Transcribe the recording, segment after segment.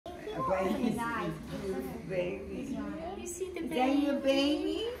he's beautiful baby. You see the baby? Is that your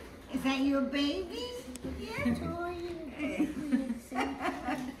baby? Is that your baby? Yeah.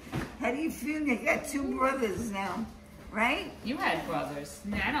 How do you feel? You got two brothers now, right? You had brothers.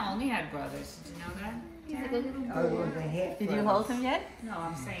 Nana only had brothers. Did you know that? He's like a little boy. Oh, Did you hold him yet? No,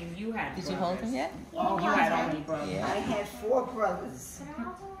 I'm saying you had brothers. Did you hold him yet? Oh, you had only brothers. I had 4 brothers.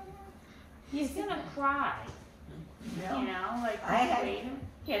 He's gonna cry. No. You know, like I had- wait him.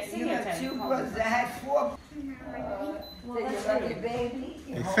 Yeah, sit You here, have Teddy. 2 brothers. I had 4. Did you love your baby?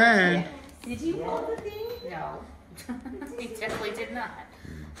 You Hey, hold Fan. it? Did you hold the thing? No, he definitely did not.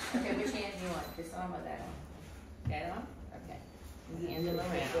 Okay, which hand do you want? This arm or that arm? That arm? Okay. Hand him around.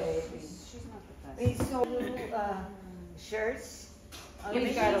 She's not the best. These so little shirts. Oh, Yeah,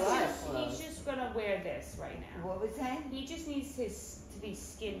 he's but got a lot of he's clothes. just gonna wear this right now. What was that? He just needs his to be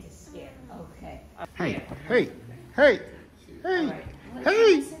skin to skin. Okay. Hey, Yeah. hey, hey, hey, Right.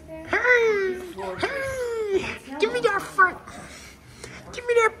 hey, Sit there. hey, hey. Give me that foot. Give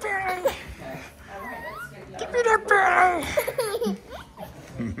me that belly. Give me that belly.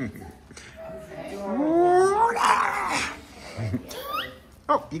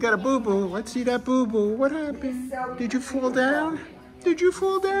 Oh, you got a boo-boo. Let's see that boo-boo. What happened? Did you fall down? Did you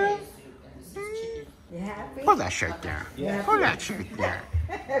fall down? You happy? Pull that shirt down. Pull that shirt down.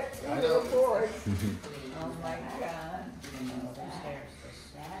 I have 2 little boys. Oh my God.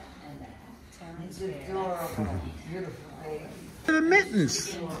 He's adorable. Beautiful baby. The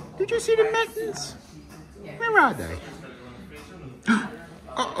mittens. Did you see the mittens? Where are they?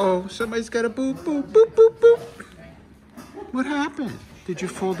 Uh-oh, somebody's got a boop, boop, boop, boop, boop. What happened? Did you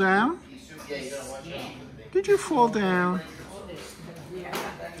fall down? Did you fall down?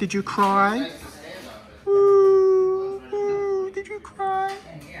 Did you cry? Ooh, ooh, did you cry?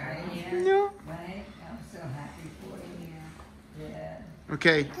 No? Right? I'm so happy for you. Yeah.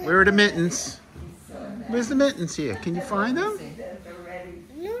 Okay, where are the mittens? Where's the mittens here? Can you find them? That's already.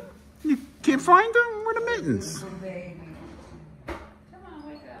 You can't find them? Where are the mittens? Baby.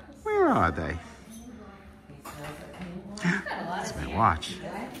 Where are they? That's my watch.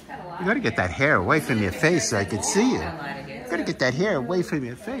 You gotta get that hair away from your face so I can see you. You gotta get that hair away from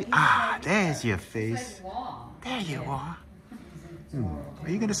your face. Ah, there's your face. There you are. Are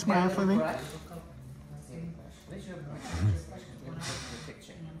you gonna smile for me?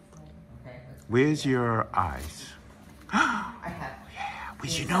 Where's your eyes? Yeah,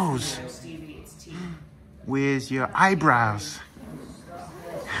 where's your nose? Where's your eyebrows?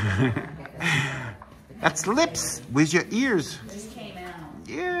 That's lips. Where's your ears? Just came out.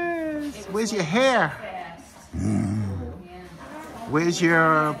 Yes. Where's your hair? Fast. Where's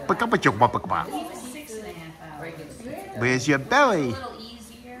your... He was 6.5 hours. Where's your belly? A little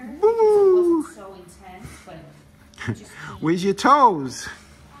easier. Woo. It wasn't so intense, but just Where's your toes?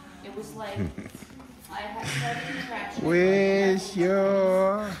 it was like I had sudden contraction. Where's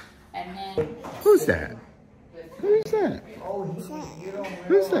your... And then Who's that? Who's that?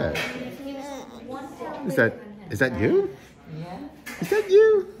 Who's that? Is that you? Yeah. Is that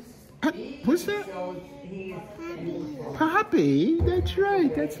you? Who's that? So he's Poppy. That's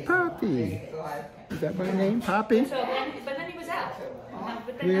right. That's Poppy. Is that my name, Poppy? so then, but then he was out.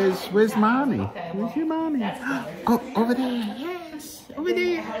 But then Where's mommy? Where's your mommy? Oh, over there. Yes, over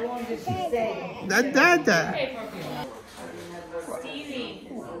there. how long did she stay? Da. Okay, for a few minutes.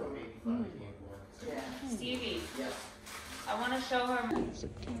 Stevie, I want to show her.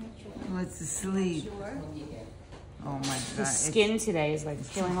 What's asleep? Oh my God. His skin today is like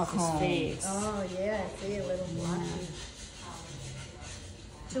peeling off his cold. face. Oh, yeah, I see a little blotchy.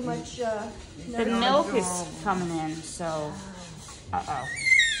 Too much, The milk is coming in, so. Uh-oh.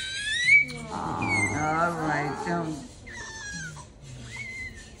 All right, don't.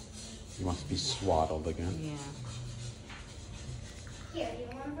 He wants to be swaddled again. Yeah. Here, you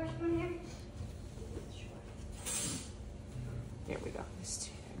want to brush my hair? There we go.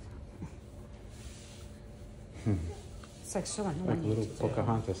 It's like so annoying. Like little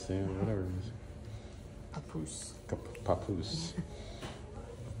Pocahontas there, whatever it is. Papoose. Papoose. Okay.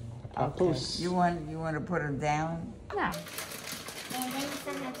 Papoose. You want to put him down? No. And then you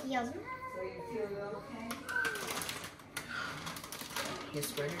send that to you. Just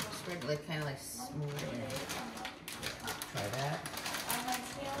spread it like kind of like smooth. Try that.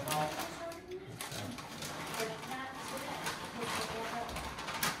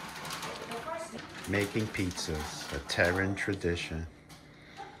 Making pizzas, a Terran tradition.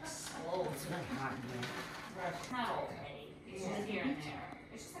 Oh, it's really hot in here.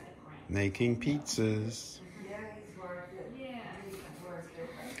 Making pizzas.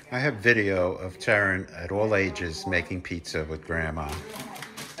 I have video of Terran at all ages making pizza with Grandma.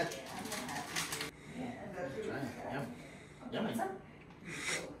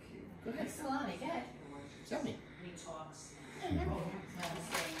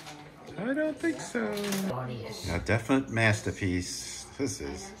 don't think so. A definite masterpiece. This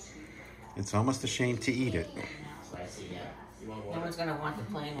is. It's almost a shame to eat it. No one's gonna want the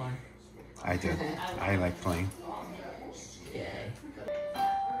plain one. I do. I like plain. Okay.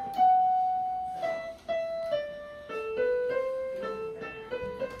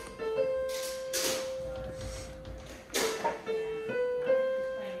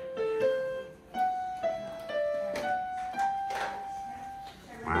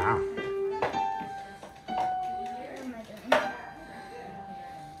 Wow.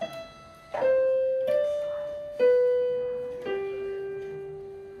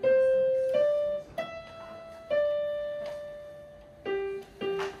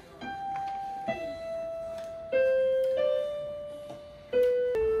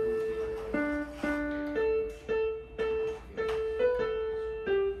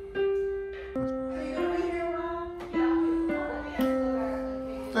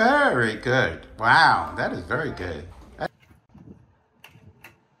 Very good. Wow, that is very good. What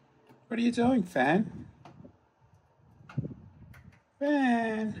are you doing, Fan?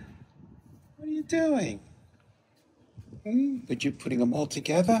 Fan, what are you doing? Were you putting them all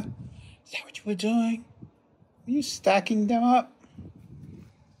together? Is that what you were doing? Were you stacking them up?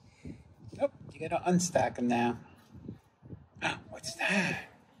 Nope, you gotta unstack them now. What's that?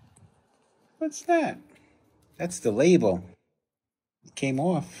 What's that? That's the label. It came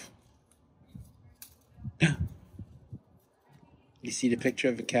off. You see the picture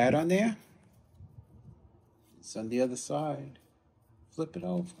of a cat on there? It's on the other side. Flip it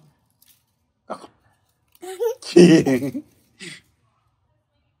over. Oh. Can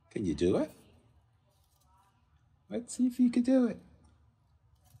you do it? Let's see if you can do it.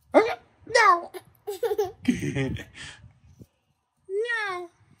 Okay. No. No.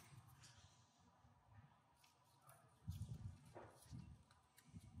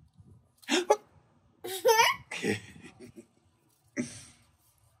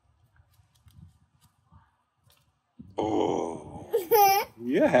 Oh,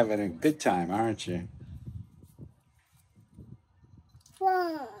 you're having a good time, aren't you?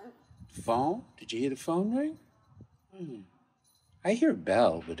 Phone. Phone? Did you hear the phone ring? I hear a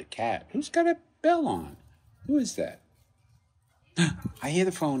bell with a cat. Who's got a bell on? Who is that? I hear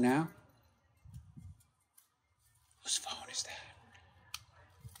the phone now. Whose phone is that?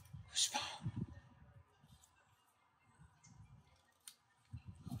 Whose phone?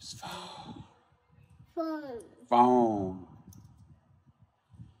 Whose phone? Phone. Phone.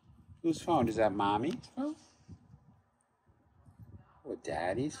 Whose phone? Is that Mommy's phone? Or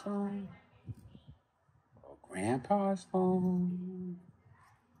Daddy's phone? Or Grandpa's phone?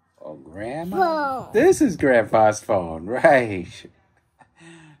 Or Grandma? Phone. This is Grandpa's phone, right?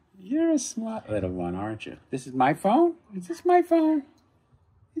 You're a smart little one, aren't you? This is my phone? Is this my phone?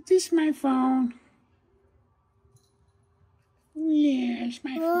 Is this my phone? Yeah, it's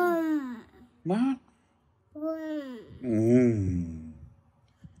my phone. What?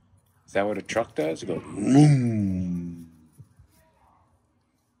 Is that what a truck does? It goes.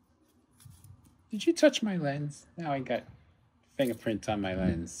 Did you touch my lens? Now I got fingerprints on my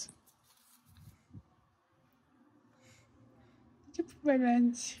lens. Did you put my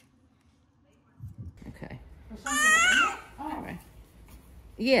lens? Okay. All right.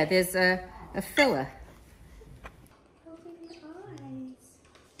 Yeah, there's a filler. Open your eyes.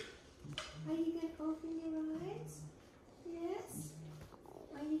 Are you going to open your eyes? Yes?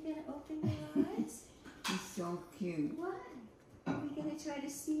 Are you going to open your eyes? He's so cute. What? Are we going to try to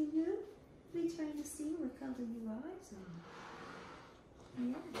see you? We're trying to see what color your eyes are.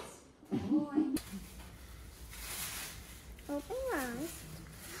 Yes. Oh, I know. Open your eyes.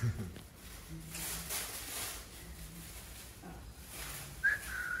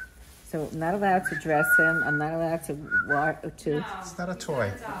 So I'm not allowed to dress him. I'm not allowed to walk to. It's not a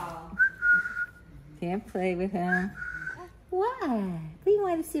toy. Can't play with him. Why? We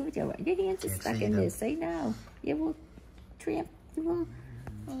want to see what your hands are Can't stuck see in them. this. Say no. You will tramp. You will.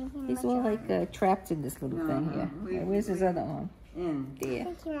 He's all like trapped in this little thing here. Where's his other arm? In. I There.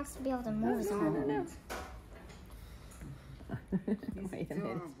 think he has to be able to move his No, arm. no, no. He's Wait a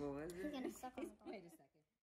minute. adorable, isn't he? He's going to suck on the bottom.